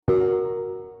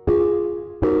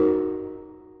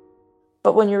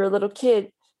But when you're a little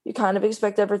kid, you kind of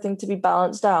expect everything to be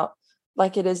balanced out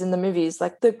like it is in the movies.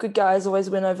 Like the good guys always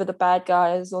win over the bad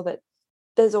guys, or that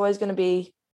there's always going to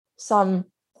be some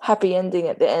happy ending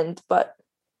at the end. But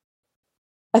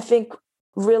I think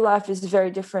real life is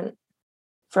very different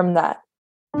from that.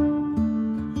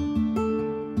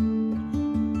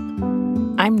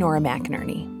 I'm Nora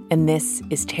McInerney, and this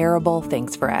is Terrible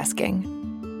Thanks for Asking.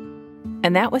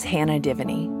 And that was Hannah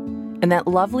Diviney. And that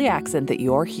lovely accent that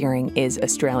you're hearing is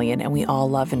Australian, and we all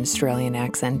love an Australian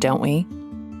accent, don't we?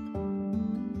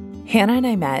 Hannah and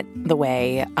I met the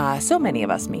way so many of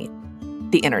us meet,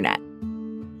 the internet.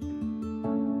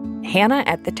 Hannah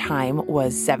at the time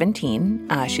was 17.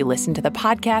 She listened to the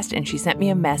podcast and she sent me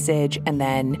a message, and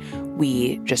then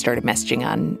we just started messaging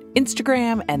on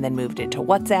Instagram and then moved it to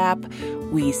WhatsApp.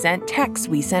 We sent texts,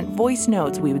 we sent voice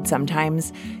notes. We would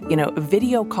sometimes,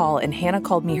 video call, and Hannah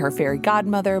called me her fairy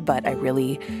godmother, but I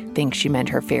really think she meant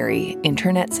her fairy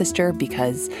internet sister,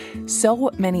 because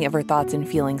so many of her thoughts and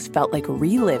feelings felt like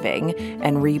reliving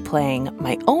and replaying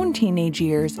my own teenage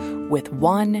years, with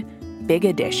one big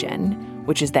addition,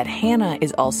 which is that Hannah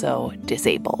is also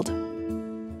disabled.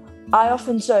 I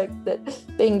often joke that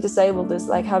being disabled is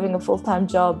like having a full-time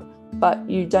job, but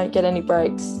you don't get any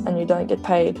breaks and you don't get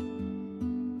paid.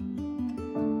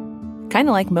 Kind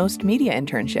of like most media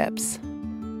internships.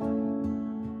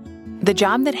 The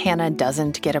job that Hannah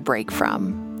doesn't get a break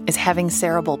from is having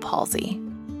cerebral palsy.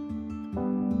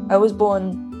 I was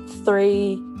born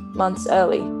 3 months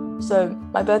early, so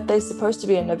my birthday's supposed to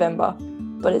be in November,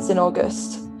 but it's in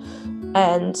August.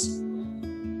 And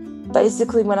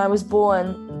basically when I was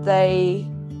born, they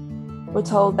were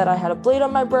told that I had a bleed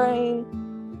on my brain,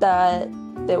 that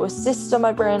there were cysts on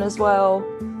my brain as well,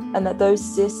 and that those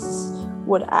cysts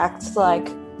would act like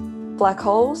black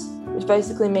holes, which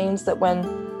basically means that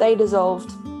when they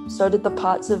dissolved, so did the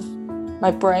parts of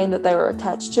my brain that they were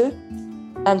attached to.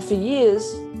 And for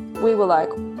years, we were like,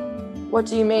 what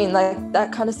do you mean? Like,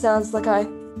 that kind of sounds like I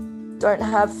don't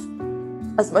have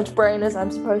as much brain as I'm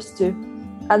supposed to.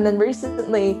 And then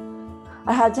recently,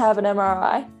 I had to have an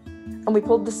MRI, and we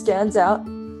pulled the scans out,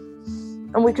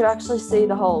 and we could actually see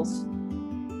the holes.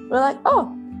 We're like,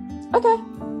 oh, okay,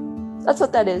 that's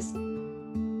what that is.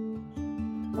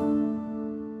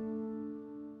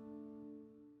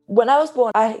 When I was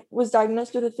born, I was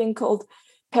diagnosed with a thing called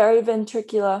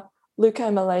periventricular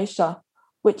leukomalacia,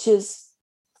 which is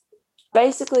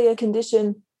basically a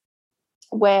condition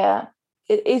where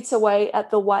it eats away at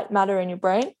the white matter in your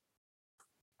brain.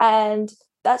 And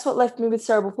that's what left me with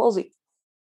cerebral palsy.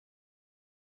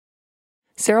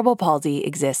 Cerebral palsy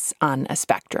exists on a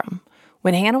spectrum.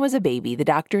 When Hannah was a baby, the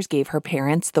doctors gave her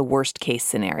parents the worst case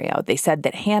scenario. They said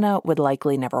that Hannah would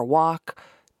likely never walk,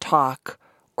 talk,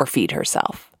 or feed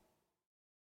herself.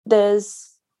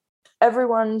 There's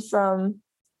everyone from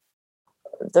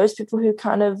those people who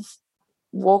kind of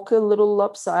walk a little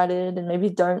lopsided and maybe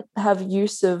don't have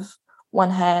use of one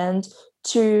hand,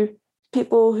 to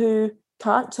people who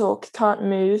can't talk, can't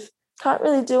move, can't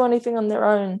really do anything on their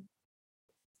own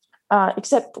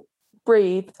except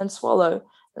breathe and swallow.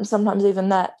 And sometimes even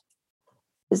that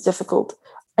is difficult.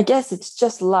 I guess it's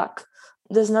just luck.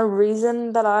 There's no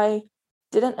reason that I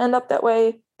didn't end up that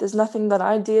way. There's nothing that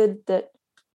I did that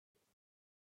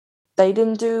they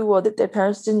didn't do or that their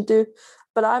parents didn't do.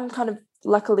 But I'm kind of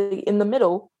luckily in the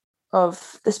middle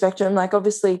of the spectrum. Like,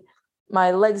 obviously,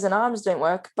 my legs and arms don't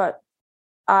work, but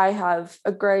I have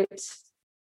a great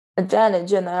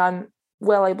advantage in that I'm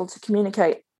well able to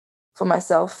communicate for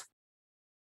myself.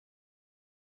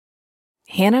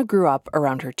 Hannah grew up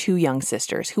around her two young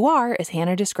sisters who are, as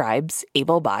Hannah describes,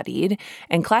 able-bodied,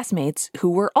 and classmates who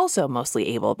were also mostly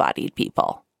able-bodied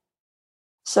people.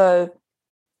 So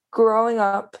growing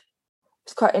up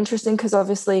was quite interesting because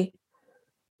obviously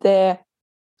they're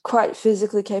quite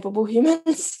physically capable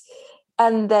humans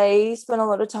and they spend a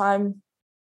lot of time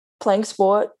playing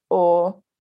sport or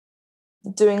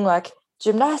doing like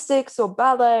gymnastics or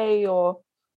ballet or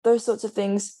those sorts of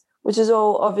things, which is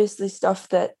all obviously stuff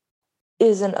that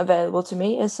isn't available to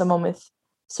me as someone with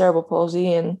cerebral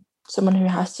palsy and someone who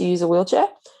has to use a wheelchair.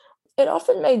 It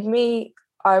often made me,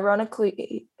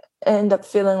 ironically, end up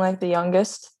feeling like the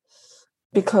youngest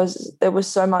because there was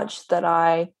so much that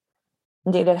I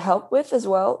needed help with as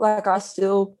well. Like, I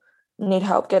still need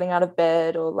help getting out of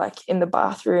bed or like in the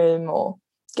bathroom or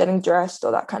getting dressed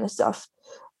or that kind of stuff.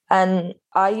 And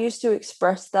I used to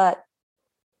express that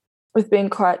with being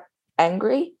quite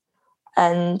angry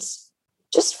and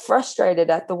just frustrated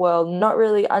at the world, not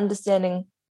really understanding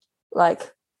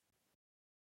like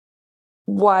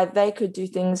why they could do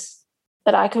things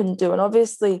that I couldn't do. And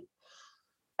obviously,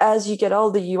 as you get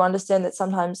older, you understand that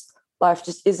sometimes life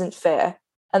just isn't fair.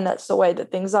 And that's the way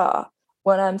that things are.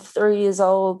 When I'm 3 years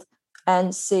old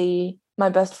and see my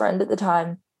best friend at the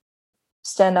time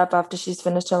stand up after she's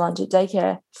finished her lunch at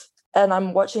daycare, and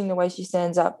I'm watching the way she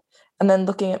stands up and then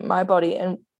looking at my body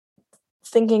and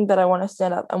thinking that I want to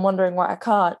stand up and wondering why I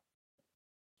can't,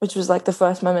 which was like the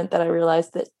first moment that I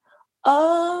realized that,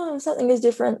 oh, something is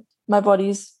different. My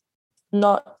body's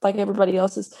not like everybody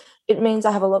else's. It means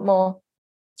I have a lot more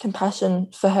compassion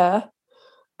for her.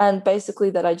 And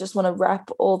basically that I just want to wrap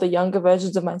all the younger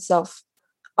versions of myself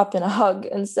up in a hug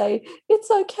and say,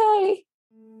 it's okay.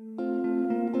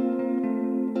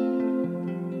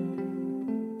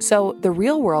 So the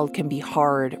real world can be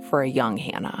hard for a young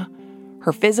Hannah.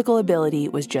 Her physical ability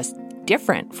was just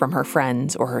different from her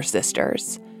friends or her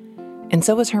sisters. And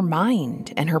so was her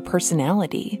mind and her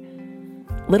personality.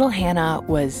 Little Hannah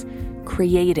was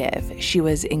creative. She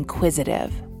was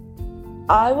inquisitive.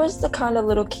 I was the kind of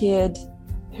little kid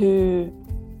who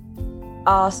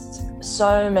asked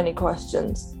so many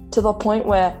questions to the point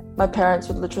where my parents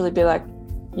would literally be like,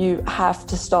 you have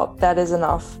to stop, that is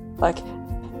enough. Like,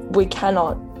 we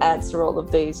cannot answer all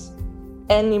of these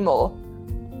anymore.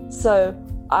 So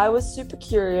I was super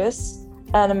curious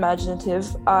and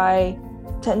imaginative. I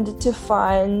tended to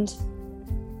find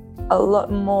a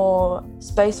lot more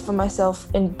space for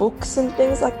myself in books and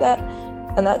things like that.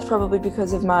 And that's probably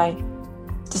because of my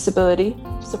disability.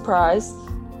 Surprise.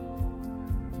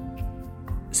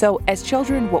 So as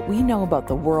children, what we know about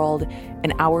the world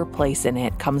and our place in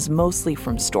it comes mostly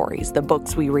from stories, the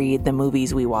books we read, the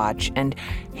movies we watch. And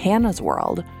Hannah's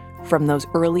world, from those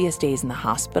earliest days in the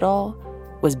hospital,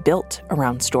 was built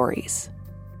around stories.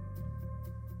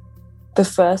 The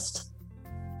first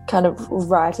kind of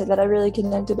writer that I really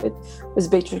connected with was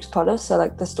Beatrix Potter. So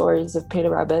like the stories of Peter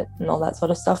Rabbit and all that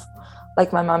sort of stuff.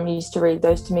 Like my mum used to read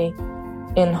those to me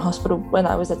in hospital when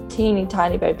I was a teeny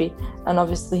tiny baby, and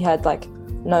obviously had like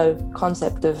no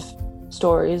concept of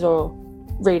stories or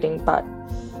reading, but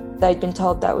they'd been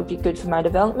told that would be good for my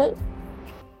development.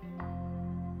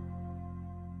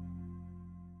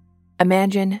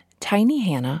 Imagine tiny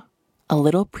Hannah, a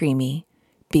little preemie,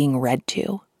 being read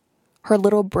to. Her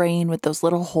little brain with those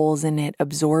little holes in it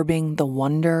absorbing the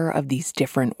wonder of these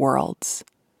different worlds.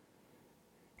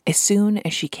 As soon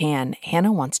as she can,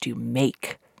 Hannah wants to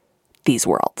make these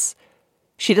worlds.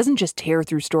 She doesn't just tear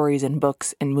through stories and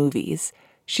books and movies.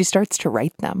 She starts to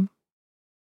write them.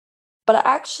 But I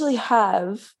actually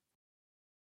have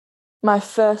my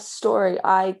first story.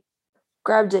 I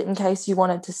grabbed it in case you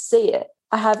wanted to see it.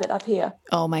 I have it up here.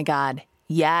 Oh my God.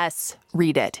 Yes.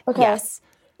 Read it. Okay. Yes.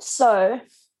 So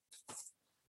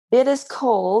it is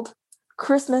called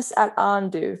Christmas at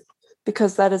Arndoo,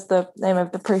 because that is the name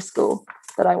of the preschool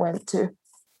that I went to.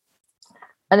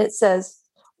 And it says,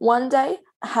 one day,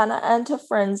 Hannah and her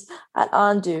friends at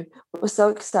Arndoo were so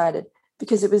excited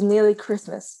because it was nearly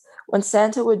Christmas when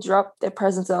Santa would drop their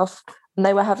presents off and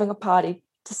they were having a party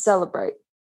to celebrate.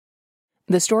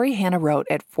 The story Hannah wrote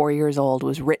at 4 years old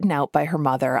was written out by her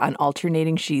mother on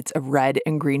alternating sheets of red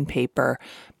and green paper,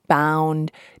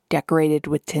 bound, decorated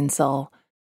with tinsel.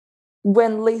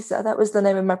 When Lisa, that was the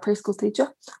name of my preschool teacher,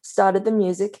 started the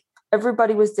music,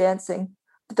 everybody was dancing,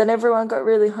 but then everyone got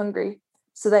really hungry,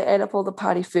 so they ate up all the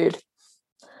party food.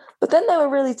 But then they were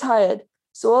really tired,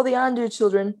 so all the Arndoo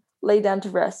children lay down to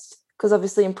rest, because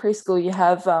obviously in preschool you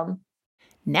have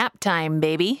Nap time,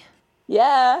 baby.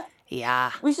 Yeah.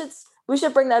 We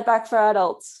should bring that back for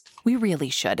adults. We really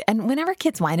should. And whenever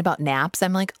kids whine about naps,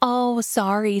 I'm like, oh,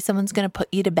 sorry, someone's going to put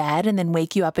you to bed and then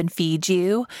wake you up and feed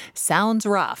you. Sounds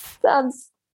rough.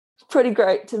 Sounds pretty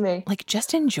great to me. Like,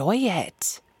 just enjoy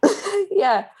it.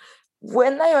 Yeah.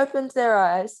 When they opened their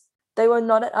eyes, they were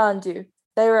not at Arndoo.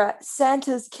 They were at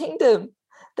Santa's kingdom.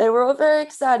 They were all very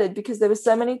excited because there were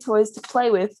so many toys to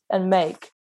play with and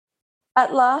make.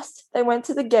 At last, they went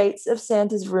to the gates of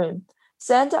Santa's room.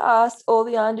 Santa asked all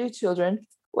the Arndoo children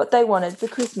what they wanted for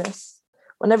Christmas.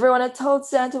 When everyone had told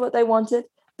Santa what they wanted,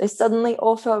 they suddenly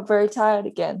all felt very tired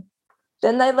again.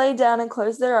 Then they lay down and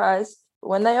closed their eyes, but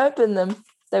when they opened them,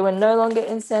 they were no longer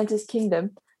in Santa's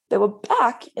kingdom. They were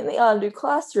back in the Arndoo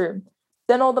classroom.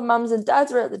 Then all the mums and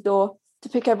dads were at the door to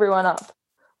pick everyone up.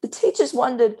 The teachers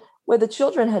wondered where the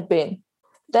children had been.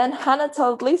 Then Hannah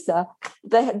told Lisa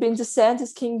they had been to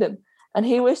Santa's kingdom, and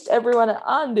he wished everyone at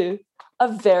Arndoo a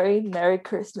very Merry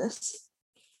Christmas.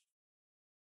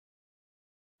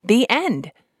 The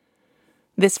end.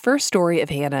 This first story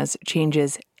of Hannah's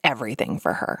changes everything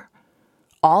for her.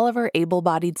 All of her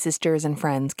able-bodied sisters and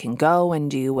friends can go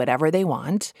and do whatever they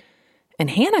want,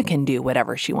 and Hannah can do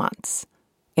whatever she wants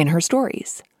in her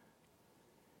stories.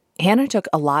 Hannah took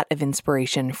a lot of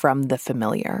inspiration from the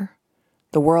familiar,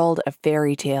 the world of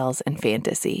fairy tales and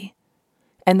fantasy.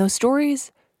 And those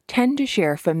stories tend to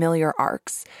share familiar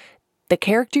arcs. The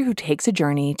character who takes a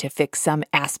journey to fix some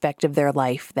aspect of their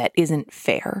life that isn't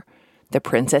fair. The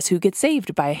princess who gets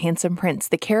saved by a handsome prince.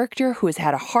 The character who has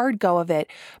had a hard go of it,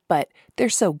 but they're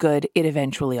so good it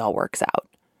eventually all works out.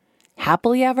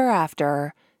 Happily ever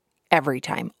after, every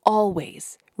time,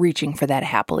 always reaching for that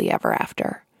happily ever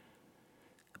after.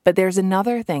 But there's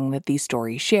another thing that these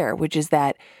stories share, which is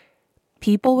that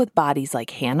people with bodies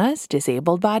like Hannah's,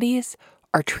 disabled bodies,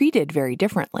 are treated very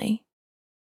differently.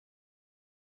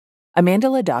 Amanda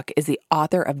Leduc is the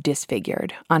author of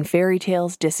Disfigured, on fairy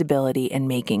tales, disability, and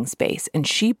making space, and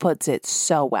she puts it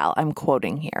so well. I'm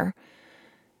quoting here.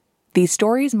 These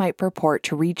stories might purport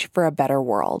to reach for a better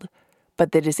world,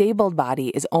 but the disabled body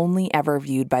is only ever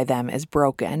viewed by them as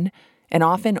broken, and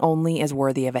often only as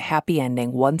worthy of a happy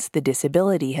ending once the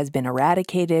disability has been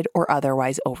eradicated or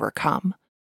otherwise overcome.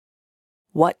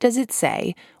 What does it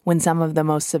say when some of the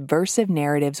most subversive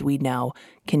narratives we know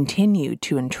continue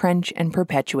to entrench and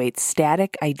perpetuate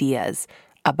static ideas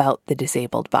about the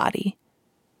disabled body?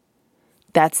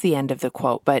 That's the end of the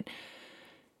quote, but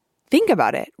think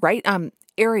about it, right?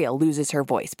 Ariel loses her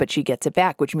voice, but she gets it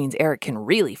back, which means Eric can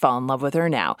really fall in love with her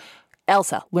now.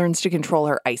 Elsa learns to control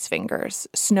her ice fingers.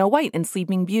 Snow White and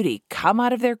Sleeping Beauty come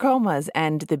out of their comas,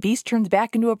 and the Beast turns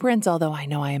back into a prince, although I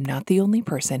know I am not the only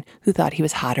person who thought he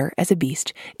was hotter as a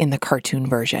beast in the cartoon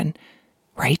version.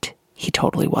 Right? He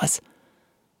totally was.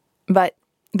 But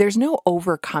there's no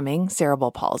overcoming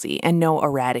cerebral palsy and no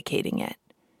eradicating it.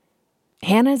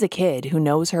 Hannah's a kid who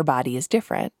knows her body is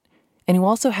different, and who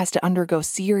also has to undergo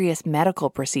serious medical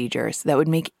procedures that would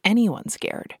make anyone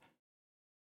scared.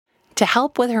 To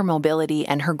help with her mobility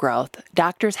and her growth,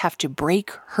 doctors have to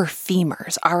break her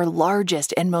femurs, our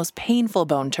largest and most painful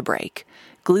bone to break,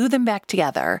 glue them back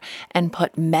together, and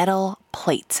put metal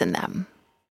plates in them.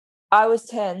 I was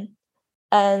 10,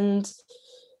 and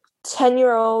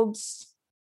 10-year-olds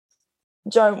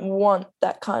don't want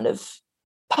that kind of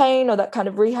pain or that kind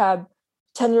of rehab.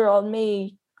 10-year-old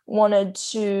me wanted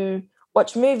to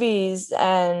watch movies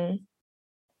and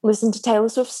listen to Taylor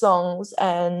Swift songs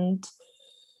and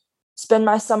spend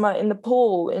my summer in the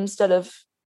pool instead of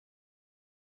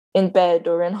in bed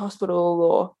or in hospital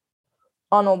or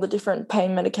on all the different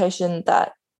pain medication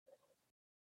that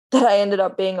I ended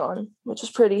up being on, which was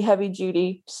pretty heavy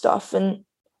duty stuff. And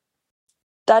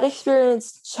that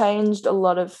experience changed a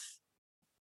lot of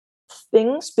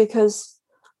things, because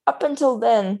up until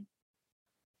then,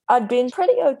 I'd been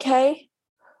pretty okay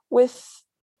with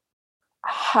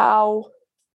how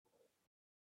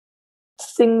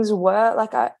things were.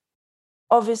 Like, I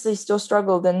obviously still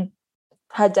struggled and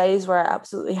had days where I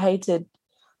absolutely hated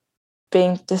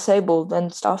being disabled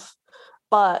and stuff.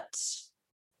 But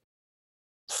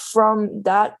from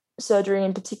that surgery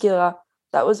in particular,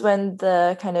 that was when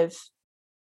the kind of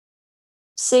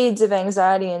seeds of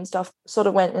anxiety and stuff sort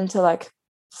of went into like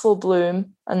full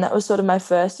bloom. And that was sort of my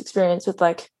first experience with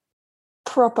like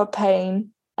proper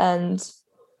pain and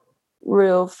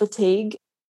real fatigue.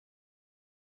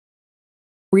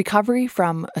 Recovery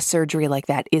from a surgery like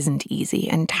that isn't easy,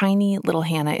 and tiny little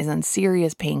Hannah is on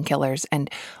serious painkillers and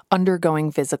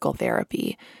undergoing physical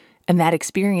therapy. And that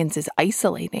experience is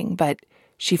isolating, but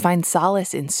she finds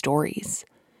solace in stories,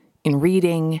 in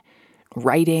reading,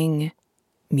 writing,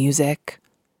 music.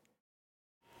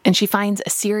 And she finds a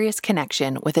serious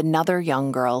connection with another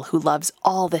young girl who loves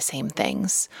all the same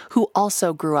things, who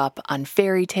also grew up on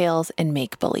fairy tales and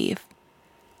make-believe.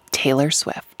 Taylor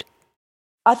Swift.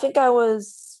 I think I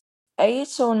was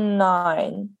 8 or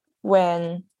 9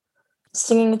 when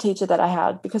singing teacher that I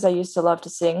had, because I used to love to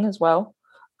sing as well,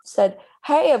 said,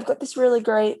 "Hey, I've got this really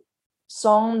great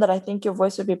song that I think your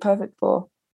voice would be perfect for."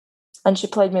 And she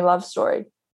played me Love Story.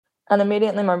 And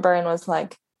immediately my brain was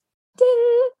like,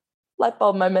 ding, light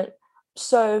bulb moment.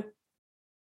 So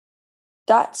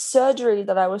that surgery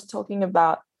that I was talking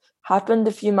about happened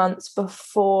a few months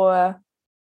before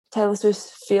Taylor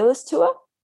Swift's Fearless tour,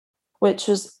 which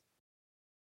was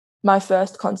my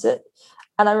first concert.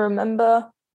 And I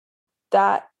remember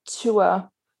that tour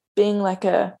being like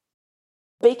a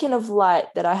beacon of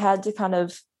light that I had to kind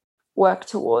of work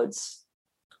towards.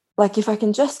 Like, if I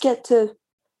can just get to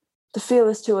the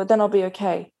Fearless tour, then I'll be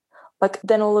okay. Like,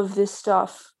 then all of this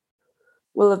stuff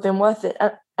will have been worth it.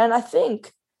 And I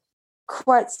think,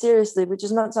 quite seriously, which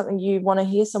is not something you want to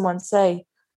hear someone say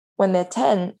when they're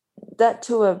 10, that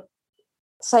tour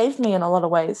saved me in a lot of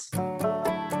ways.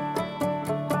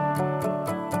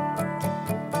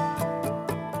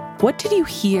 What did you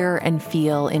hear and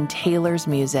feel in Taylor's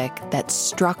music that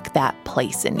struck that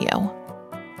place in you?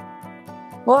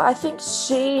 Well, I think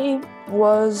she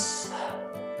was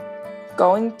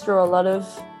going through a lot of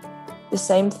the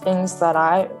same things that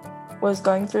I was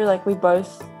going through. Like, we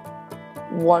both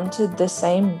wanted the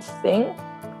same thing,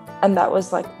 and that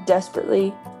was like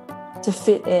desperately to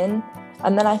fit in.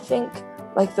 And then I think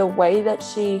like the way that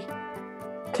she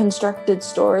constructed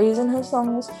stories in her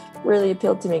songs really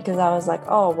appealed to me, because I was like,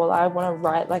 oh, well, I want to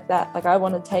write like that. Like, I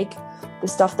want to take the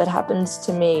stuff that happens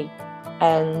to me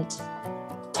and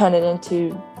turn it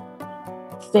into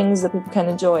things that people can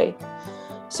enjoy.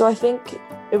 So I think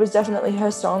it was definitely her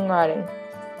songwriting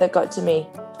that got to me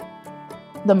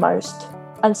the most,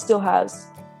 and still has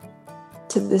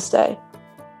to this day.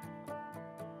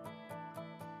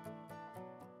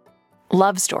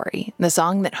 Love Story, the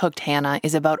song that hooked Hannah,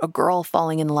 is about a girl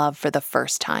falling in love for the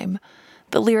first time.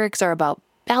 The lyrics are about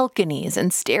balconies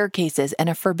and staircases and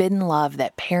a forbidden love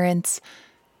that parents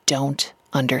don't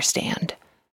understand.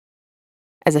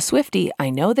 As a Swiftie, I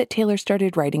know that Taylor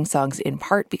started writing songs in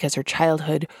part because her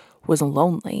childhood was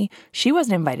lonely. She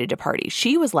wasn't invited to parties.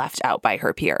 She was left out by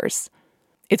her peers.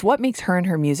 It's what makes her and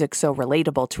her music so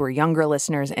relatable to her younger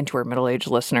listeners and to her middle-aged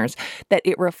listeners, that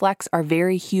it reflects our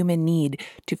very human need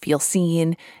to feel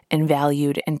seen and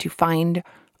valued and to find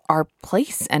our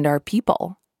place and our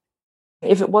people.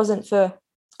 If it wasn't for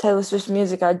Taylor Swift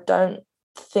music, I don't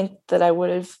think that I would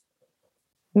have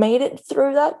made it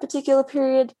through that particular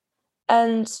period.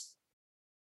 And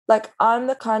like, I'm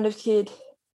the kind of kid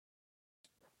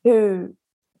who,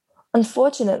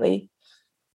 unfortunately,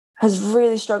 has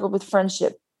really struggled with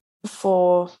friendship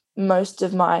for most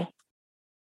of my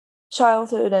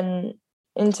childhood and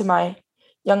into my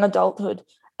young adulthood.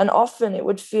 And often it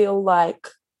would feel like,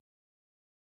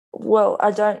 well, I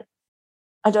don't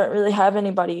really have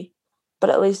anybody,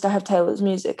 but at least I have Taylor's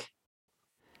music.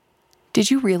 Did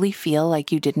you really feel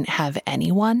like you didn't have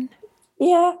anyone?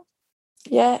 Yeah,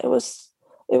 it was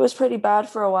pretty bad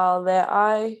for a while there.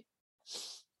 I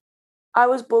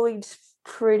was bullied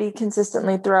pretty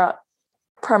consistently throughout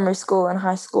primary school and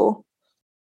high school.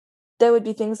 There would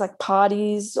be things like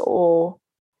parties, or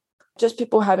just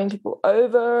people having people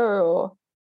over, or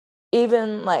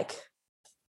even like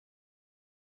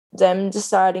them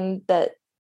deciding that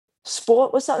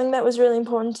sport was something that was really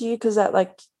important to you, because at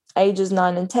like ages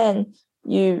 9 and 10,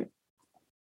 you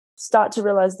start to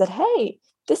realize that, hey,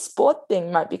 this sport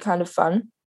thing might be kind of fun.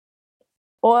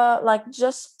 Or like,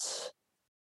 just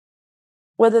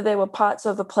whether there were parts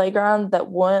of the playground that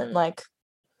weren't like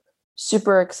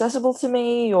super accessible to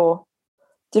me, or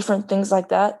different things like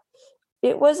that.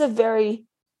 It was a very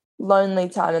lonely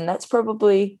time, and that's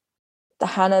probably the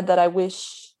Hannah that I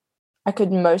wish I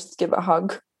could most give a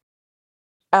hug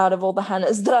out of all the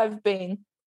Hannahs that I've been.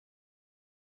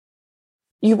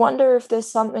 You wonder if there's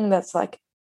something that's like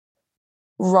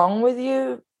wrong with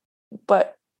you,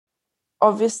 but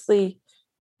obviously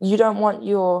you don't want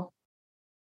your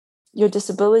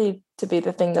disability to be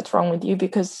the thing that's wrong with you,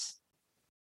 because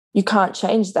you can't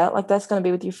change that. Like, that's going to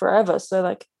be with you forever. So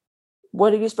like,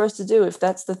 what are you supposed to do if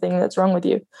that's the thing that's wrong with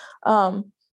you?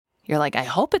 You're like, I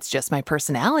hope it's just my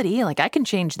personality. Like, I can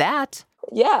change that.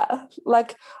 Yeah,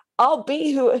 like, I'll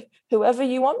be whoever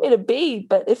you want me to be.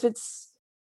 But if it's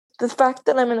the fact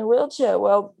that I'm in a wheelchair,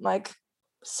 well, like,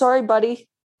 sorry, buddy,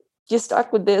 you're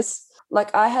stuck with this.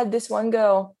 Like, I had this one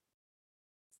girl,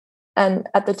 and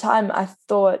at the time I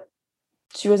thought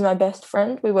she was my best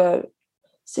friend. We were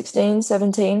 16,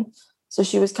 17. So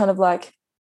she was kind of like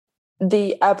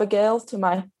the Abigail to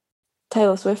my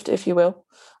Taylor Swift, if you will.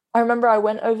 I remember I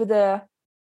went over there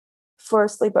for a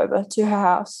sleepover to her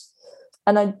house,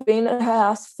 and I'd been at her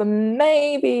house for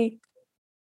maybe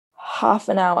half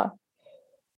an hour.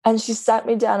 And she sat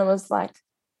me down and was like,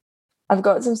 I've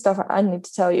got some stuff I need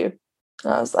to tell you.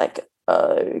 And I was like,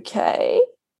 okay.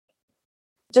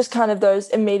 Just kind of those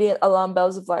immediate alarm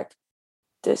bells of like,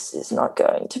 this is not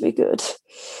going to be good.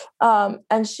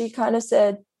 And she kind of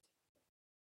said,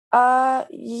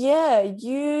 yeah,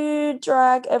 you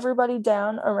drag everybody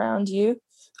down around you.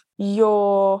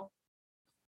 You're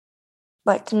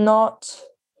like not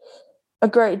a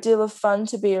great deal of fun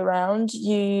to be around.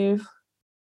 You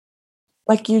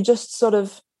just sort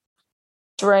of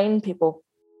drain people.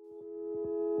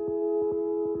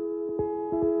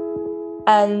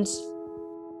 And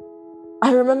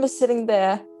I remember sitting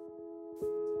there,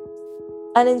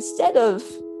 and instead of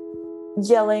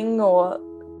yelling or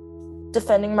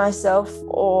defending myself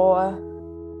or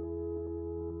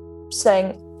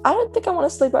saying, I don't think I want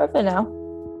to sleep over now,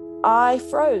 I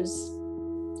froze.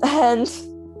 And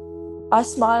I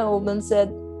smiled and said,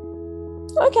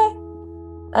 okay,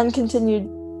 and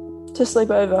continued to sleep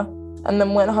over, and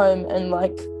then went home and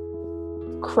like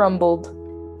crumbled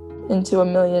into a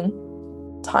million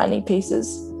tiny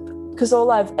pieces, because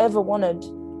all I've ever wanted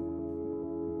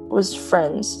was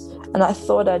Friends, and I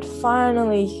thought I'd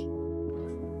finally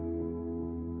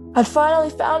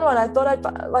found one. I thought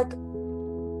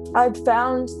I'd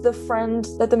found the friend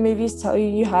that the movies tell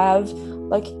you have.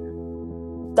 Like,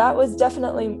 that was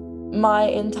definitely my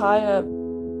entire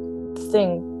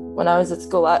thing when I was at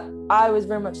school. I was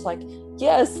very much like,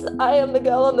 yes, I am the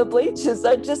girl on the bleachers.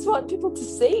 I just want people to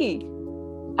see.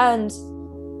 And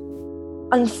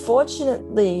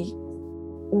unfortunately,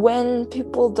 when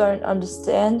people don't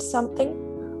understand something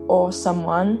or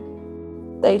someone,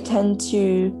 they tend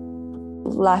to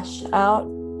lash out,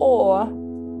 or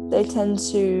they tend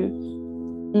to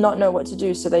not know what to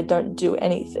do, so they don't do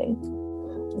anything.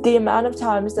 The amount of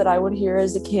times that I would hear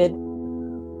as a kid,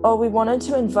 oh, we wanted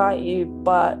to invite you,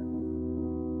 but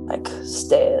like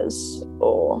stairs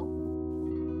or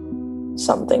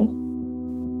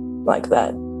something like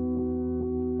that.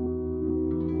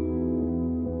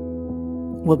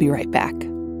 We'll be right back.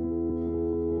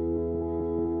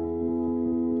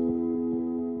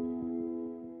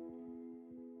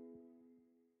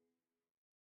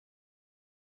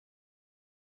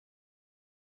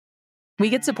 We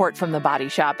get support from The Body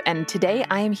Shop, and today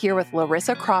I am here with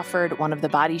Larissa Crawford, one of The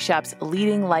Body Shop's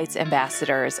leading lights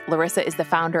ambassadors. Larissa is the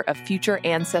founder of Future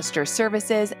Ancestor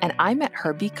Services, and I met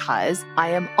her because I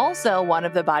am also one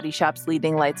of The Body Shop's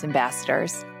leading lights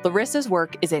ambassadors. Larissa's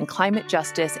work is in climate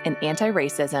justice and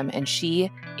anti-racism, and she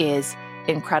is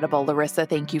incredible. Larissa,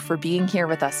 thank you for being here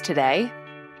with us today.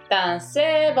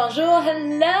 Bonjour,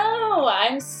 hello.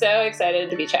 I'm so excited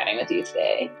to be chatting with you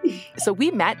today. So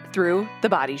we met through The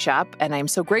Body Shop, and I'm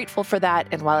so grateful for that.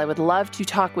 And while I would love to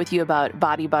talk with you about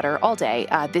body butter all day,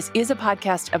 this is a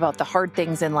podcast about the hard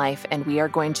things in life, and we are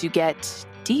going to get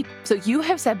deep. So you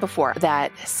have said before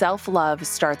that self-love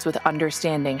starts with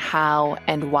understanding how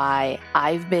and why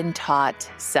I've been taught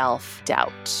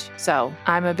self-doubt. So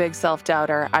I'm a big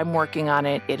self-doubter. I'm working on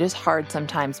it. It is hard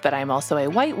sometimes, but I'm also a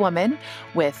white woman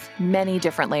with many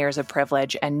different layers of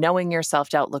privilege, and knowing your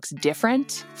self-doubt looks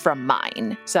different from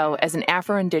mine. So as an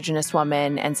Afro-Indigenous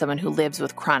woman and someone who lives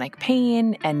with chronic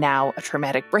pain and now a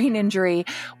traumatic brain injury,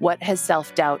 what has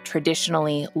self-doubt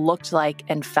traditionally looked like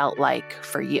and felt like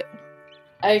for you?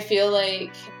 I feel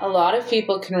like a lot of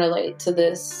people can relate to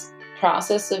this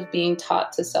process of being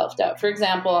taught to self-doubt. For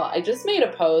example, I just made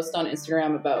a post on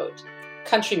Instagram about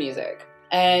country music,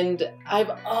 and I've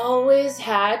always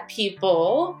had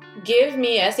people give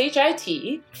me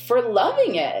SHIT for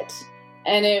loving it.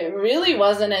 And it really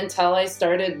wasn't until I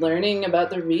started learning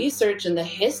about the research and the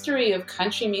history of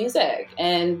country music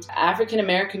and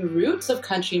African-American roots of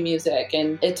country music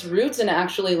and its roots in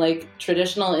actually like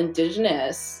traditional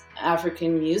indigenous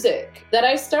African music that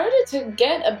I started to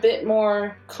get a bit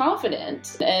more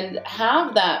confident and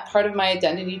have that part of my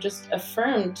identity just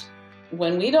affirmed.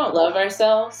 When we don't love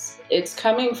ourselves, it's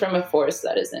coming from a force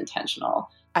that is intentional.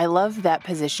 I love that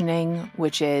positioning,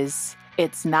 which is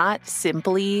it's not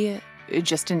simply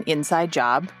just an inside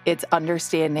job. It's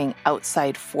understanding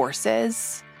outside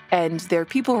forces. And there are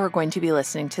people who are going to be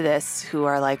listening to this who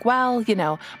are like, well, you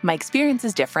know, my experience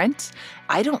is different.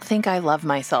 I don't think I love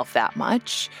myself that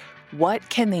much. What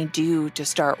can they do to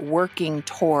start working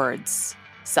towards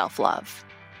self-love?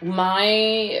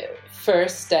 My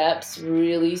first steps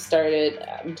really started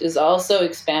is also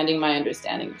expanding my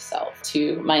understanding of self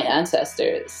to my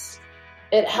ancestors.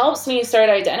 It helps me start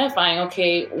identifying,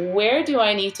 okay, where do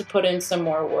I need to put in some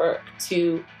more work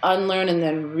to unlearn and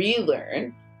then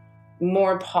relearn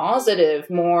more positive,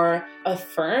 more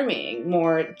affirming,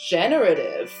 more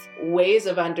generative ways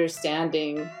of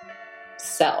understanding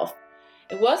self.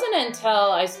 It wasn't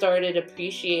until I started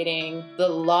appreciating the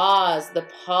laws, the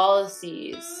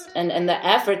policies, and the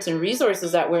efforts and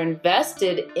resources that were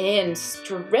invested in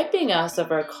stripping us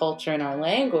of our culture and our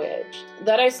language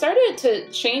that I started to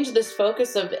change this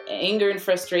focus of anger and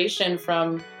frustration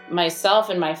from myself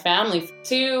and my family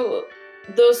to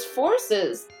those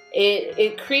forces.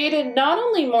 It created not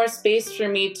only more space for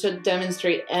me to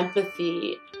demonstrate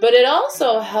empathy, but it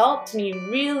also helped me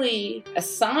really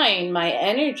assign my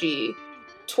energy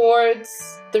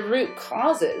towards the root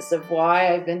causes of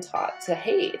why I've been taught to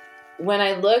hate. When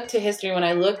I look to history, when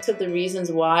I look to the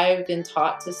reasons why I've been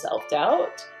taught to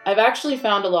self-doubt, I've actually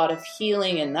found a lot of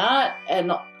healing in that.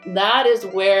 And that is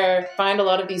where I find a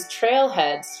lot of these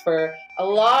trailheads for a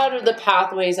lot of the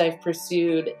pathways I've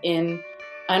pursued in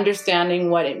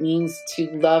understanding what it means to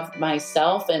love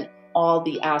myself and all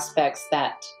the aspects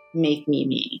that make me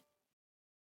me.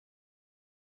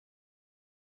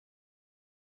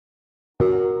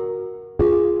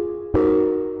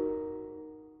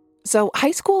 So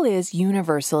high school is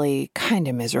universally kind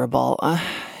of miserable.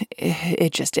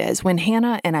 It just is. When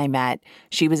Hannah and I met,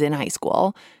 she was in high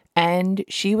school, and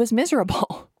she was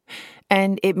miserable.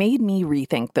 And it made me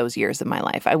rethink those years of my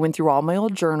life. I went through all my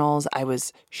old journals. I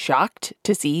was shocked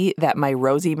to see that my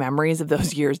rosy memories of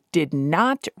those years did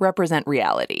not represent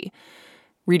reality.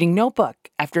 Reading notebook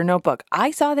after notebook,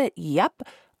 I saw that, yep,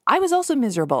 I was also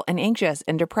miserable and anxious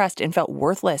and depressed and felt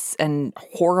worthless and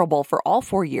horrible for all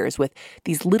 4 years with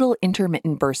these little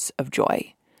intermittent bursts of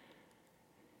joy.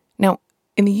 Now,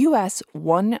 in the US,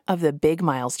 one of the big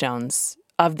milestones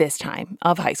of this time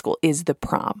of high school is the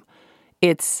prom.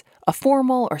 It's a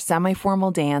formal or semi-formal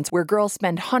dance where girls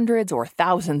spend hundreds or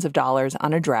thousands of dollars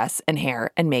on a dress and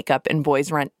hair and makeup, and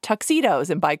boys rent tuxedos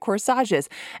and buy corsages,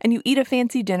 and you eat a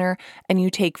fancy dinner and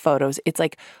you take photos. It's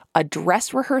like a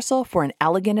dress rehearsal for an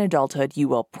elegant adulthood you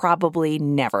will probably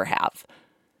never have.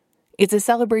 It's a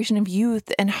celebration of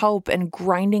youth and hope and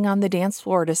grinding on the dance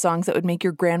floor to songs that would make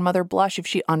your grandmother blush if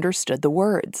she understood the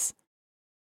words.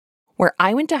 Where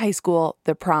I went to high school,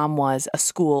 the prom was a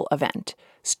school event.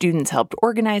 Students helped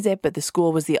organize it, but the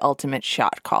school was the ultimate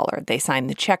shot caller. They signed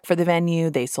the check for the venue,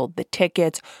 they sold the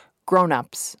tickets.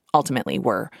 Grown-ups ultimately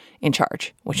were in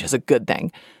charge, which is a good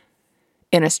thing.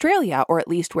 In Australia, or at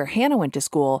least where Hannah went to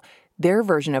school, their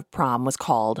version of prom was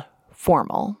called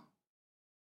formal.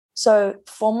 So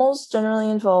formals generally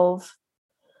involve,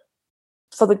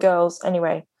 for the girls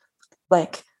anyway,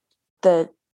 like the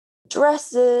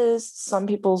dresses. Some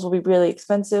people's will be really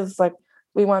expensive. Like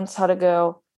we once had a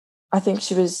girl, I think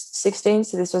she was 16,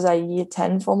 so this was a year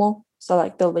 10 formal, so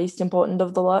like the least important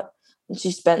of the lot, and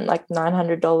she spent like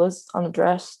 $900 on a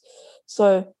dress.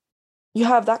 So you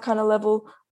have that kind of level.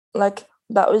 Like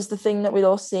that was the thing that we'd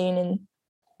all seen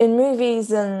in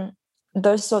movies, and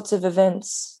those sorts of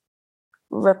events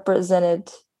represented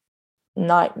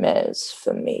nightmares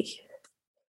for me.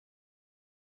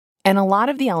 And a lot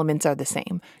of the elements are the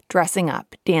same: dressing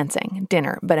up, dancing,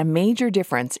 dinner. But a major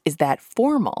difference is that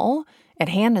formal at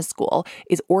Hannah's school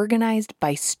is organized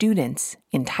by students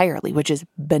entirely, which is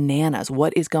bananas.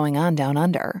 What is going on down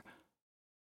under?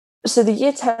 So the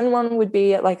year 10 one would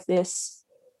be at like this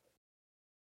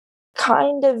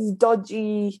kind of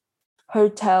dodgy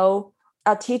hotel.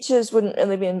 Our teachers wouldn't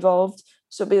really be involved.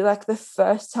 So it'd be like the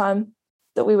first time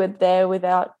that we were there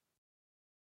without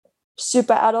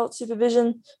super adult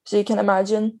supervision. So you can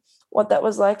imagine what that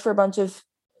was like for a bunch of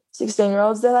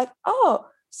 16-year-olds. They're like, oh,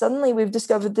 suddenly we've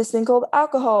discovered this thing called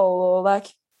alcohol, or like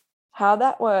how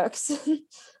that works.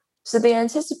 So the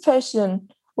anticipation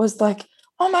was like,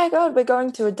 oh my God, we're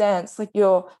going to a dance. Like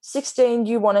you're 16,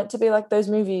 you want it to be like those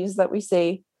movies that we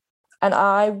see. And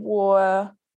I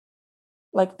wore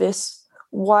like this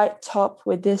white top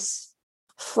with this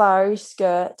flowery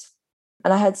skirt.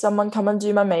 And I had someone come and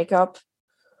do my makeup,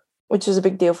 which was a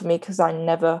big deal for me because I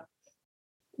never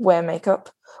wear makeup.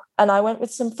 And I went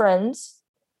with some friends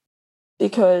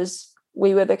because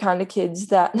we were the kind of kids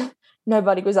that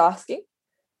nobody was asking.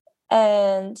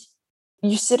 And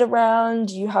you sit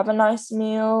around, you have a nice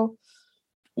meal,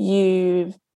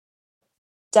 you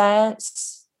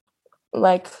dance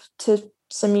like to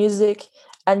some music,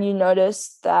 and you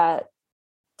notice that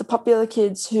the popular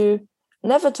kids who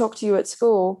never talk to you at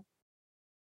school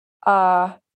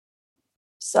are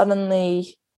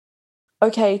suddenly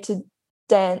okay to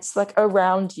dance like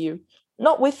around you,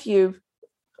 not with you,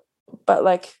 but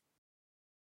like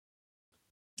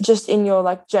just in your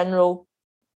like general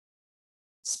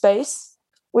space,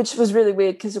 which was really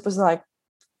weird because it was like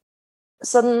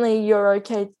suddenly you're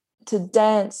okay to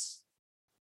dance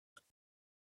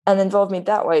and involve me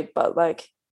that way, but like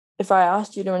if I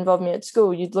asked you to involve me at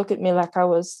school, you'd look at me like I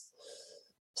was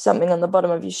something on the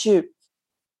bottom of your shoe.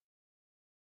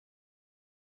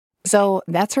 So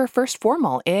that's her first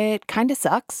formal. It kind of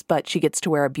sucks, but she gets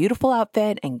to wear a beautiful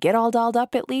outfit and get all dolled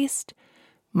up at least.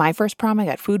 My first prom, I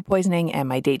got food poisoning and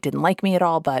my date didn't like me at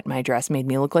all, but my dress made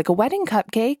me look like a wedding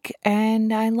cupcake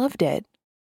and I loved it.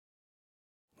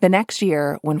 The next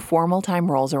year, when formal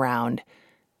time rolls around,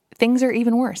 things are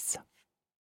even worse.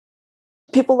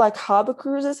 People like harbour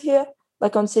cruises here,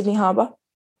 like on Sydney Harbour,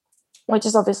 which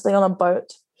is obviously on a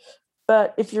boat.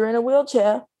 But if you're in a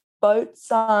wheelchair,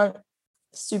 boats aren't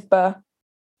super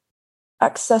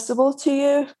accessible to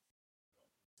you.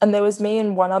 And there was me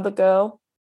and one other girl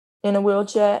in a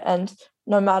wheelchair, and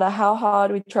no matter how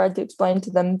hard we tried to explain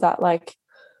to them that like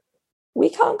we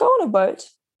can't go on a boat,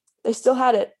 they still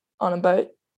had it on a boat.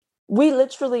 We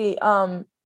literally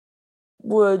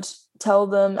would tell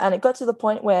them, and it got to the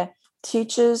point where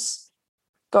teachers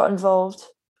got involved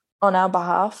on our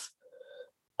behalf,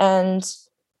 and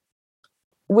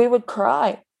we would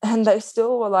cry, and they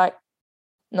still were like,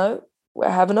 no, we're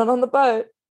having it on the boat.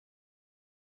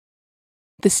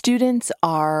 The students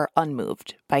are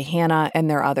unmoved by Hannah and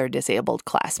their other disabled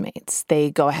classmates. They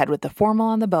go ahead with the formal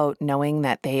on the boat, knowing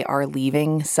that they are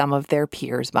leaving some of their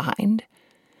peers behind.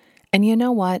 And you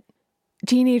know what?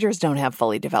 Teenagers don't have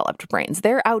fully developed brains.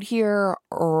 They're out here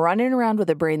running around with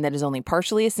a brain that is only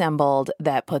partially assembled,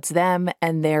 that puts them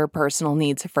and their personal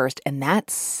needs first. And that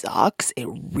sucks. It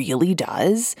really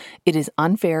does. It is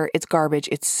unfair. It's garbage.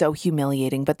 It's so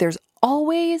humiliating. But there's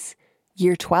always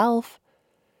year 12,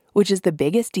 which is the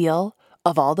biggest deal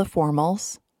of all the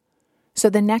formals. So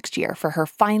the next year, for her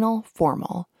final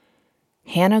formal,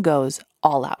 Hannah goes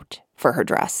all out for her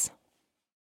dress.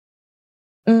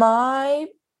 My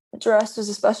dress was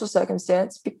a special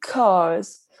circumstance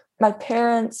because my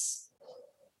parents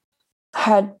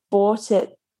had bought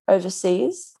it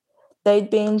overseas. They'd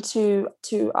been to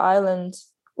Ireland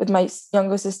with my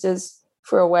younger sisters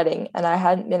for a wedding, and I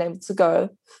hadn't been able to go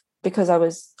because I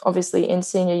was obviously in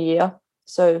senior year.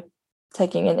 So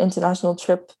taking an international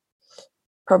trip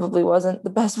probably wasn't the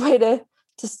best way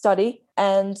to study.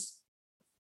 And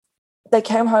they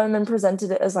came home and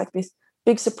presented it as like this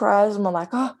big surprise. And we're like,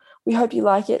 oh, we hope you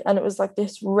like it. And it was like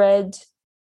this red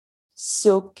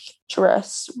silk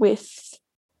dress with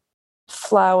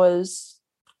flowers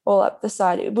all up the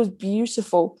side. It was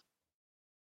beautiful.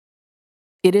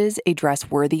 It is a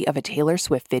dress worthy of a Taylor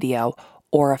Swift video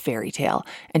or a fairy tale,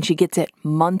 and she gets it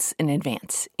months in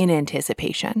advance in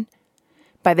anticipation.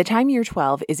 By the time year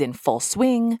 12 is in full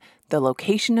swing, the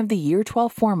location of the year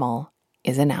 12 formal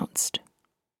is announced.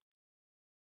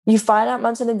 You find out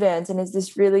months in advance, and it's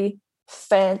this really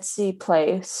fancy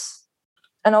place.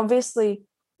 And obviously,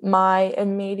 my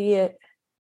immediate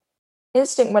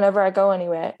instinct whenever I go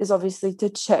anywhere is obviously to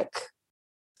check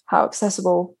how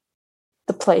accessible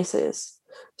the place is.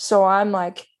 So I'm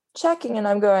like checking, and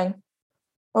I'm going,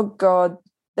 oh God,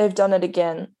 they've done it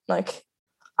again. Like,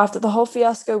 after the whole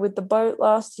fiasco with the boat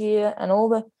last year and all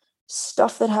the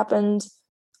stuff that happened,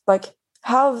 like,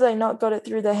 how have they not got it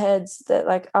through their heads that,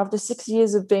 like, after 6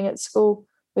 years of being at school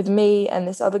with me and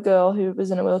this other girl who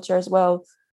was in a wheelchair as well,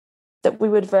 that we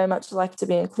would very much like to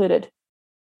be included?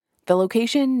 The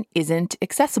location isn't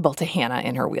accessible to Hannah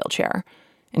in her wheelchair,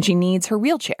 and she needs her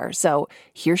wheelchair. So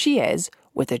here she is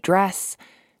with a dress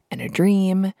and a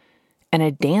dream and a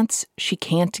dance she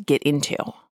can't get into.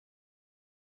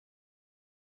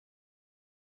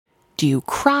 Do you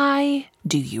cry?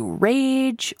 Do you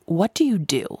rage? What do you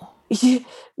do?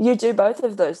 You do both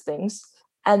of those things,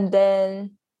 and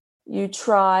then you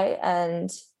try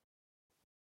and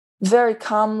very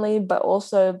calmly, but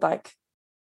also like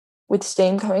with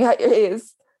steam coming out your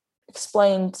ears,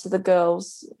 explain to the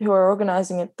girls who are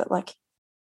organizing it that, like,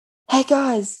 hey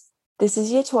guys, this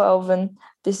is year 12 and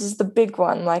this is the big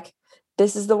one. Like,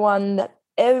 this is the one that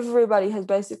everybody has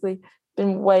basically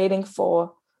been waiting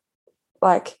for,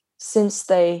 like, since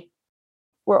they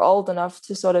were old enough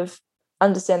to sort of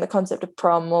understand the concept of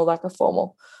prom or like a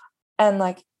formal. And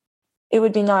like, it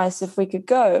would be nice if we could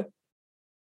go.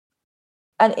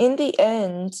 And in the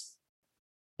end,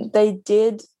 they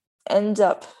did end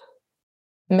up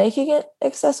making it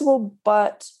accessible,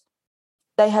 but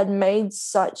they had made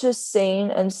such a scene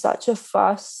and such a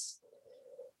fuss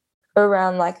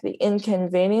around like the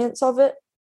inconvenience of it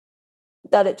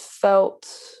that it felt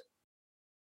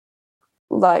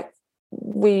like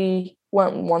we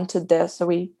weren't wanted there. So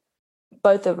we,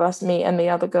 both of us, me and the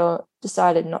other girl,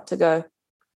 decided not to go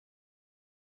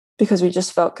because we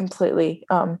just felt completely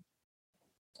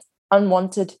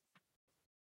unwanted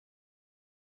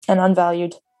and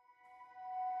unvalued.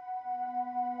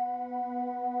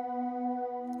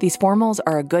 These formals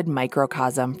are a good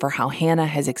microcosm for how Hannah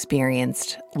has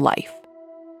experienced life.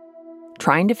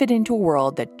 Trying to fit into a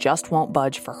world that just won't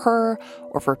budge for her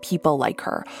or for people like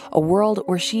her, a world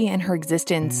where she and her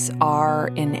existence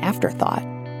are an afterthought.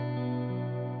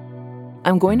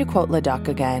 I'm going to quote Leduc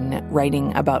again,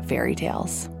 writing about fairy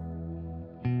tales.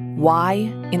 Why,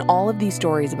 in all of these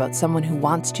stories about someone who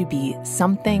wants to be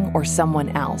something or someone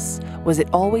else, was it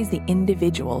always the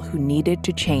individual who needed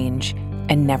to change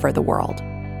and never the world?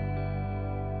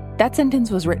 That sentence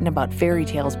was written about fairy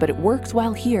tales, but it works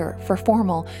well here for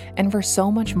formal and for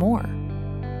so much more.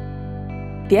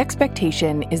 The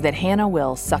expectation is that Hannah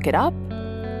will suck it up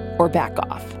or back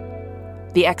off.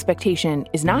 The expectation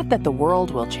is not that the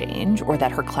world will change or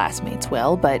that her classmates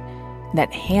will, but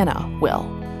that Hannah will.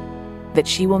 That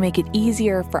she will make it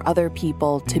easier for other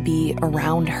people to be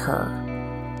around her.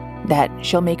 That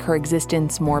she'll make her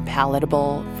existence more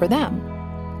palatable for them.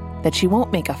 That she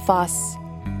won't make a fuss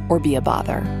or be a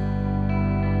bother.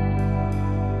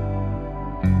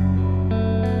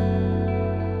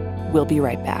 We'll be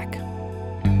right back.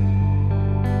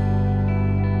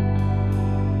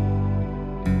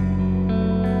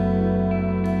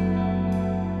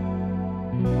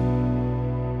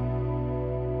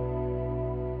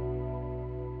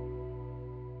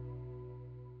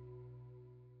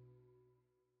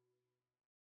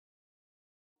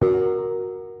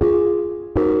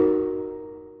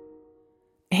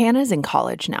 Hannah's in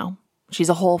college now. She's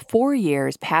a whole 4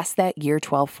 years past that year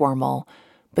 12 formal,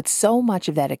 but so much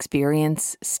of that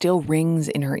experience still rings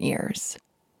in her ears.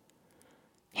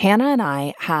 Hannah and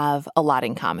I have a lot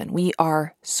in common. We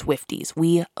are Swifties.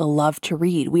 We love to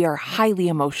read. We are highly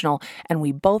emotional, and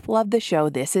we both love the show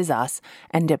This Is Us.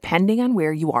 And depending on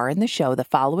where you are in the show, the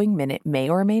following minute may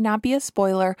or may not be a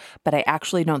spoiler, but I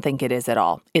actually don't think it is at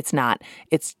all. It's not.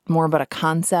 It's more about a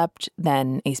concept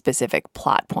than a specific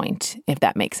plot point, if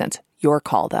that makes sense. Your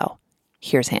call, though.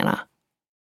 Here's Hannah.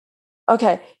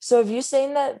 Okay, so have you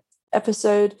seen that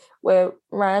episode where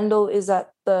Randall is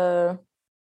at the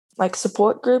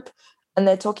support group and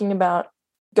they're talking about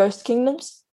ghost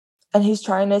kingdoms, and he's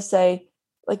trying to say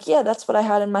yeah, that's what I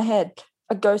had in my head,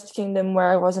 a ghost kingdom where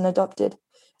I wasn't adopted.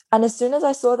 And as soon as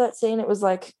I saw that scene, it was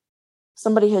like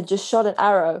somebody had just shot an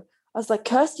arrow. I was like,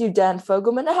 curse you, Dan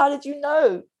Fogelman, how did you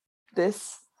know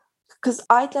this? Because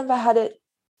I never had it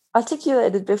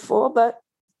articulated before, but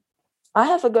I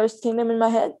have a ghost kingdom in my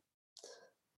head.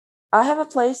 I have a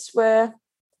place where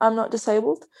I'm not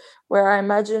disabled, where I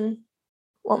imagine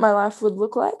what my life would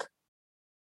look like.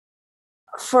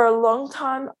 For a long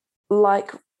time,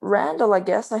 like Randall, I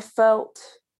guess, I felt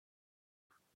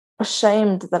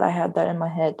ashamed that I had that in my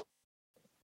head,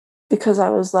 because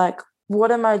I was like,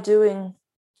 what am I doing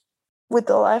with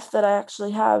the life that I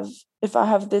actually have if I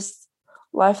have this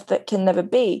life that can never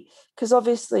be? Because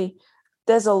obviously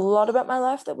there's a lot about my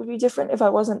life that would be different if I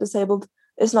wasn't disabled.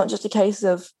 It's not just a case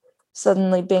of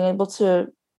suddenly being able to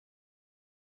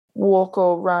walk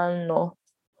or run or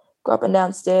go up and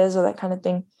down stairs or that kind of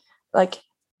thing.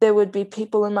 There would be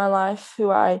people in my life who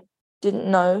I didn't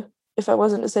know if I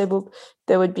wasn't disabled.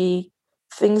 There would be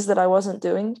things that I wasn't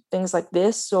doing, things like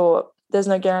this, or there's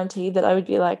no guarantee that I would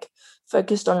be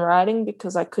focused on writing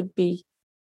because I could be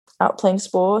out playing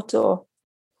sport or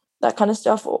that kind of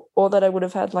stuff, or that I would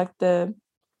have had the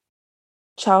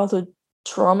childhood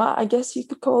trauma, I guess you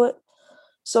could call it.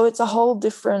 So it's a whole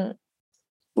different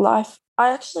life. I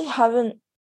actually haven't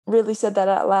really said that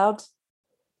out loud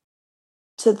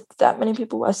to that many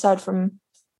people aside from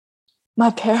my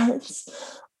parents,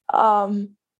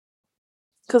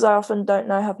 because I often don't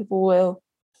know how people will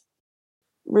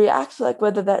react,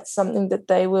 whether that's something that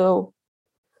they will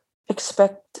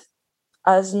expect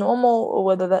as normal or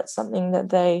whether that's something that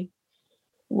they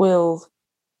will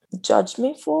judge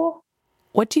me for.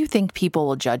 What do you think people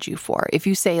will judge you for? If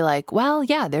you say well,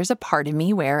 yeah, there's a part of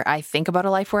me where I think about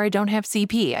a life where I don't have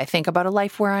CP. I think about a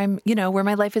life where I'm, where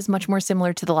my life is much more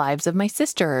similar to the lives of my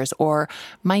sisters or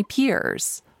my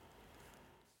peers.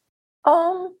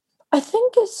 I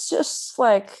think it's just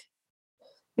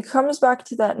it comes back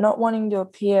to that not wanting to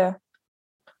appear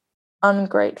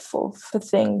ungrateful for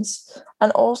things,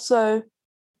 and also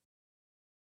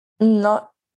not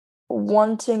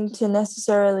wanting to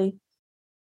necessarily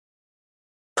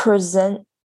present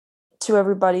to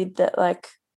everybody that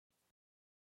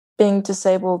being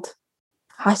disabled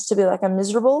has to be a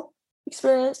miserable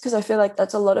experience, because I feel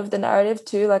that's a lot of the narrative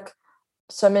too.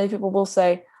 So many people will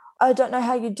say, I don't know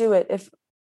how you do it.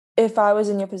 If I was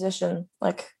in your position,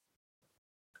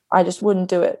 I just wouldn't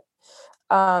do it.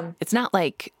 It's not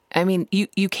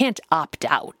you can't opt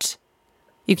out.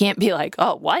 You can't be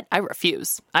oh, what? I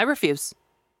refuse.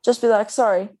 Just be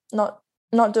sorry, not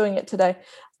doing it today.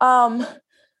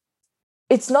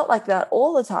 It's not like that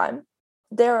all the time.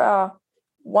 There are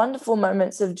wonderful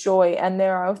moments of joy, and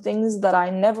there are things that I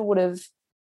never would have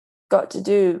got to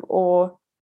do or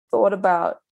thought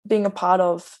about being a part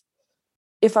of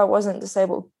if I wasn't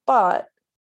disabled. But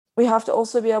we have to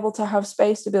also be able to have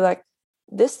space to be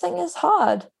this thing is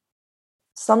hard.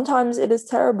 Sometimes it is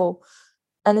terrible,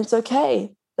 and it's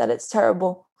okay that it's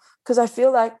terrible, because I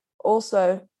feel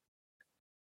also,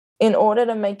 in order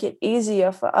to make it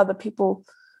easier for other people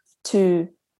to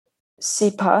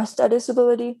see past our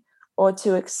disability or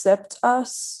to accept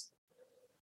us,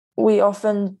 we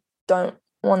often don't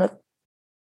want to,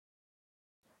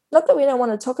 not that we don't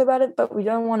want to talk about it, but we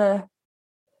don't want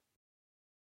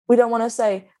to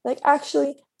say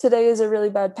actually today is a really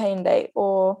bad pain day,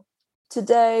 or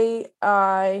today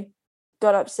I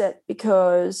got upset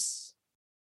because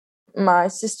my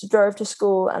sister drove to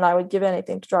school and I would give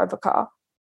anything to drive a car,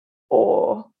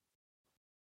 or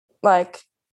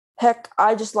heck,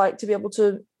 I just like to be able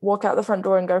to walk out the front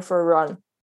door and go for a run.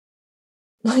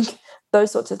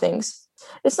 Those sorts of things.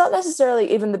 It's not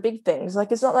necessarily even the big things.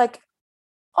 It's not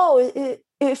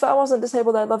if I wasn't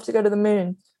disabled, I'd love to go to the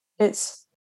moon. It's,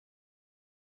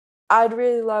 I'd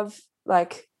really love,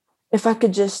 if I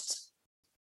could just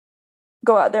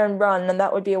go out there and run, and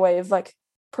that would be a way of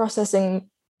processing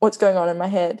what's going on in my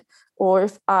head. Or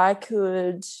if I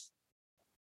could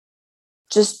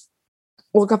just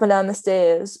walk up and down the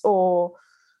stairs or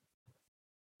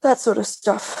that sort of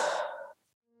stuff.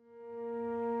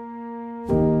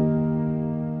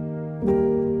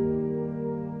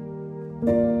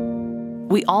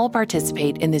 We all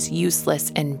participate in this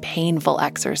useless and painful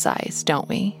exercise, don't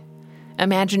we?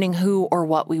 Imagining who or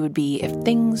what we would be if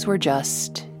things were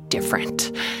just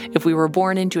different. If we were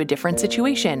born into a different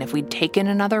situation, if we'd taken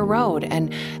another road.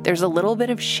 And there's a little bit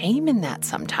of shame in that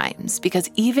sometimes, because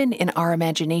even in our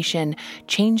imagination,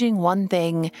 changing one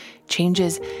thing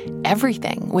changes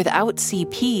everything. Without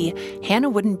CP, Hannah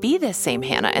wouldn't be this same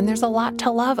Hannah. And there's a lot to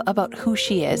love about who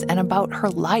she is and about her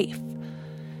life.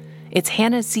 It's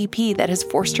Hannah's CP that has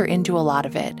forced her into a lot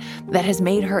of it, that has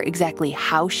made her exactly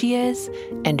how she is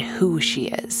and who she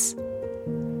is.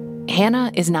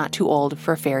 Hannah is not too old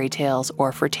for fairy tales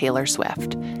or for Taylor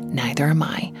Swift. Neither am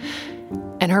I.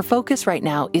 And her focus right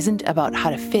now isn't about how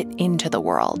to fit into the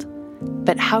world,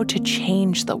 but how to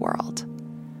change the world.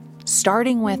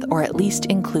 Starting with, or at least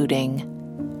including,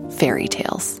 fairy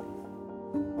tales.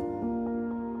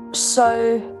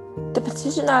 So the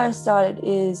petition I started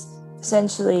is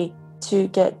essentially to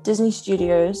get Disney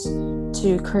Studios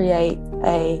to create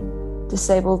a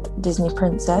disabled Disney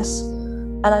princess.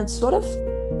 And I'd sort of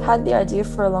had the idea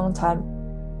for a long time.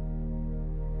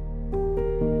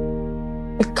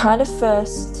 It kind of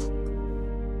first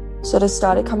sort of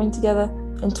started coming together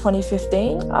in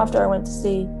 2015 after I went to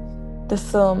see the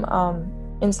film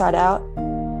Inside Out,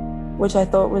 which I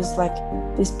thought was like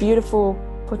this beautiful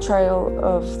portrayal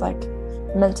of like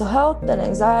mental health and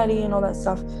anxiety and all that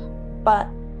stuff, but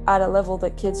at a level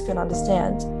that kids can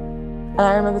understand. And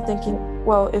I remember thinking,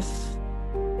 well, if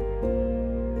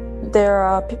there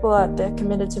are people out there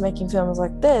committed to making films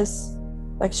like this,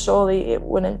 like surely it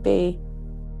wouldn't be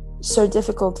so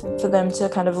difficult for them to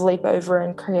kind of leap over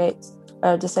and create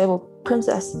a disabled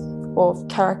princess or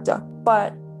character.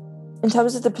 But in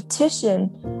terms of the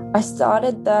petition, I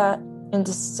started that in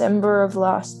December of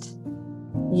last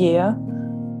year,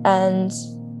 and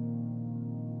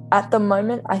at the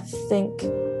moment I think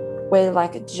we're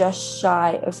like just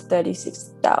shy of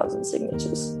 36,000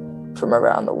 signatures from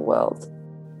around the world,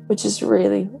 which is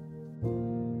really,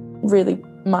 really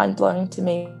mind-blowing to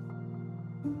me.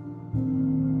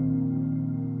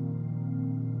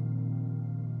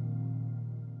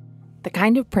 The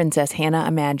kind of princess Hannah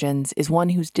imagines is one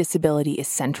whose disability is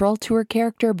central to her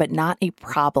character, but not a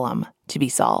problem to be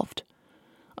solved.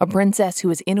 A princess who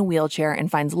is in a wheelchair and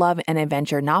finds love and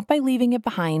adventure not by leaving it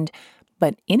behind,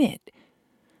 but in it.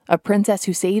 A princess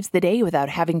who saves the day without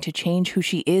having to change who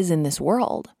she is in this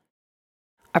world.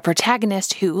 A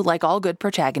protagonist who, like all good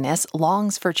protagonists,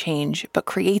 longs for change, but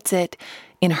creates it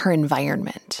in her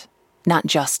environment, not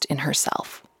just in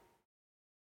herself.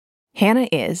 Hannah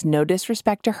is, no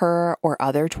disrespect to her or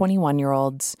other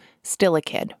 21-year-olds, still a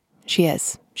kid. She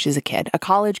is. She's a kid, a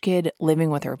college kid living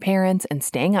with her parents and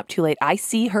staying up too late. I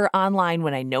see her online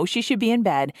when I know she should be in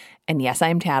bed, and yes, I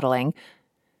am tattling.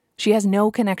 She has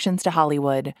no connections to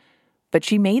Hollywood, but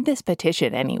she made this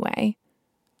petition anyway.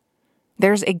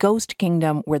 There's a ghost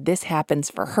kingdom where this happens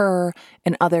for her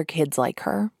and other kids like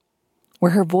her,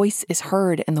 where her voice is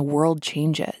heard and the world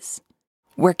changes,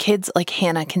 where kids like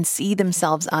Hannah can see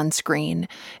themselves on screen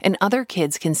and other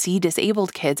kids can see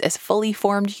disabled kids as fully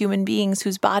formed human beings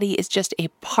whose body is just a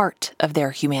part of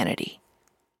their humanity.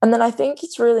 And then I think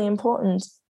it's really important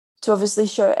to obviously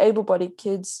show able-bodied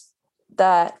kids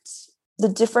that the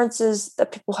differences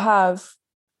that people have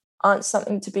aren't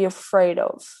something to be afraid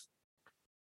of.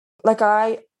 Like,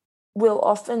 I will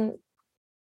often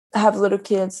have little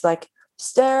kids like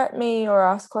stare at me or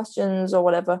ask questions or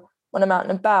whatever when I'm out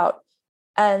and about.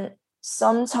 And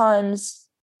sometimes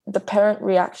the parent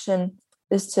reaction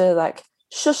is to like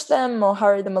shush them or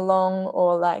hurry them along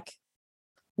or like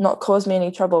not cause me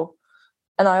any trouble.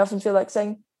 And I often feel like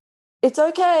saying, it's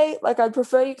okay. Like, I'd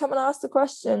prefer you come and ask the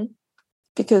question,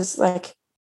 because like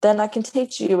then I can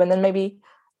teach you, and then maybe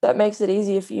that makes it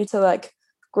easier for you to like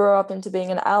grow up into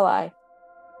being an ally.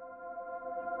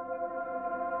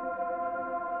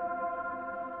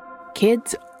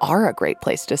 Kids are a great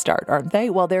place to start, aren't they?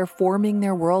 While they're forming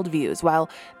their worldviews, while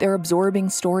they're absorbing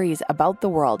stories about the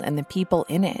world and the people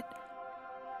in it.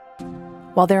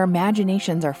 While their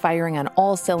imaginations are firing on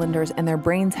all cylinders and their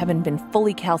brains haven't been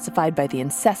fully calcified by the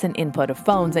incessant input of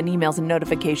phones and emails and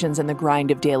notifications and the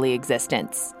grind of daily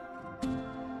existence.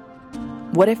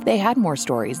 What if they had more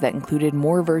stories that included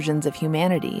more versions of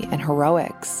humanity and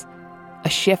heroics? A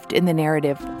shift in the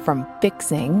narrative from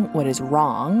fixing what is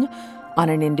wrong on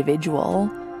an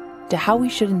individual to how we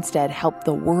should instead help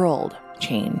the world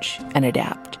change and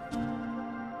adapt.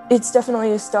 It's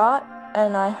definitely a start,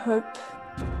 and I hope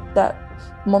that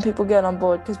more people get on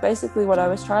board, because basically what I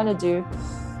was trying to do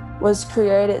was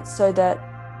create it so that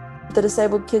the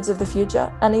disabled kids of the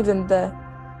future, and even the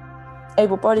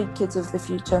able-bodied kids of the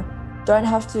future, don't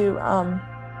have to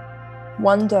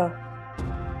wonder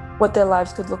what their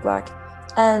lives could look like.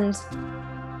 And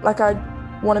like, I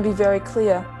want to be very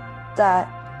clear that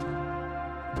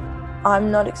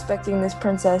I'm not expecting this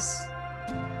princess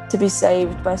to be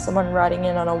saved by someone riding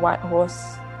in on a white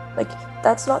horse. Like,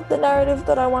 that's not the narrative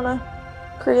that I want to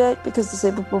create, because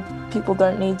disabled people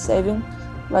don't need saving.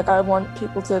 Like, I want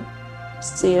people to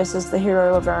see us as the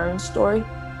hero of our own story,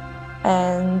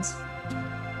 and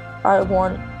I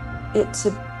want it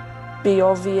to be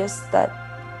obvious that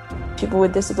people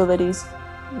with disabilities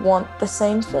want the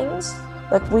same things.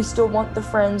 Like, we still want the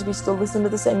friends, we still listen to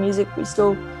the same music, we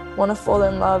still want to fall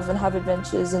in love and have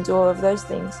adventures and do all of those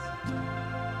things.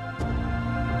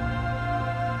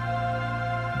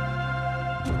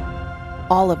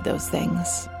 All of those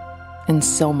things, and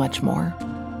so much more.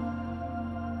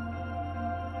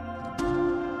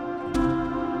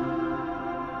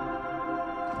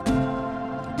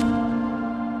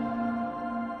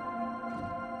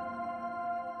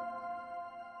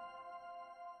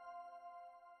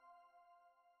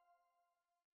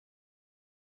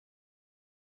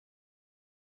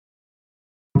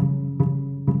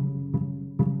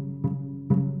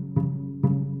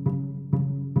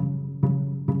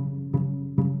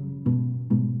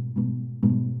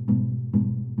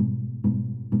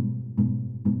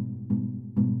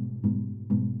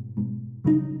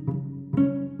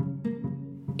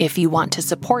 If you want to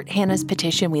support Hannah's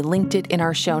petition, we linked it in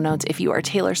our show notes. If you are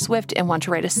Taylor Swift and want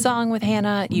to write a song with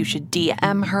Hannah, you should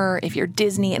DM her. If you're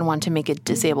Disney and want to make a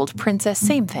disabled princess,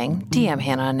 same thing. DM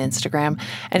Hannah on Instagram.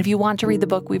 And if you want to read the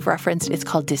book we've referenced, it's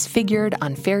called Disfigured: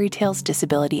 On Fairy Tales,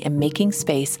 Disability, and Making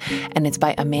Space, and it's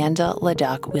by Amanda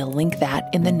Leduc. We'll link that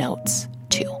in the notes,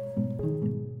 too.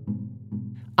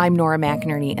 I'm Nora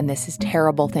McInerney, and this is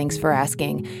Terrible Thanks for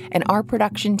Asking. And our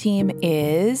production team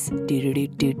is Marcel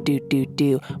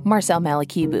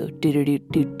Malakibu,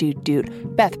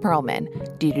 Beth Perlman,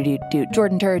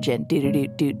 Jordan Turgeon,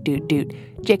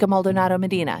 Jacob Maldonado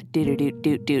Medina,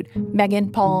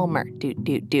 Megan Palmer,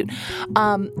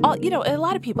 a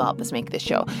lot of people help us make this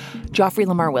show. Joffrey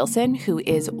Lamar Wilson, who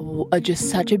is just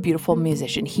such a beautiful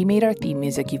musician. He made our theme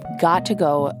music. You've got to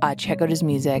go check out his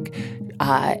music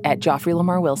at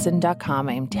JoffreyLamarWilson.com.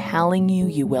 I'm telling you,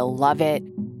 you will love it.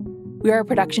 We are a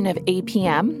production of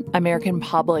APM, American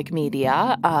Public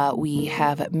Media. We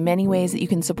have many ways that you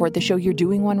can support the show. You're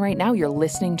doing one right now. You're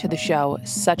listening to the show.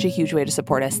 Such a huge way to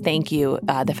support us. Thank you.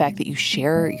 The fact that you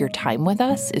share your time with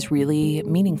us is really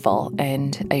meaningful,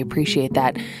 and I appreciate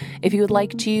that. If you would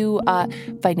like to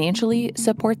financially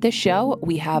support this show,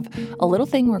 we have a little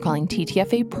thing we're calling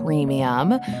TTFA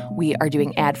Premium. We are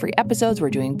doing ad-free episodes.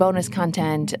 We're doing bonus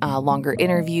content, longer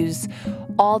interviews,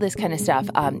 all this kind of stuff.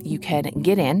 You can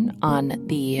get in on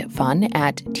the fun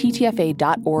at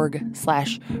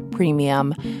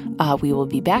ttfa.org/premium. We will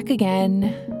be back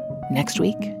again next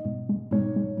week.